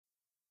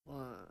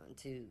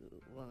two,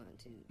 1,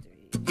 2,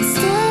 3.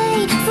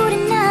 Stay for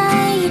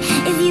tonight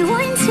if you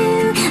want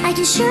to. I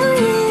can show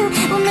you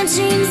what my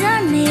dreams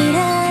are made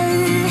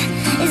of.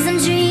 As I'm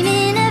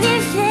dreaming of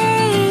your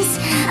face,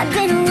 I've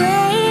been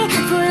away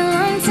for a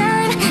long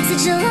time,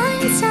 such a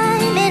long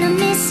time, and I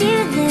miss you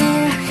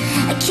there.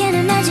 I can't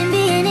imagine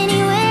being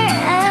anywhere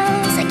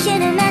else. I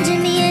can't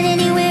imagine being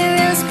anywhere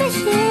else but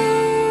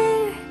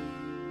here.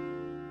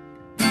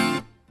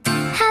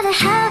 How the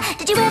hell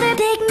did you ever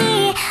pick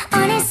me?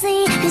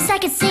 Honestly, 'cause I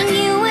could sing you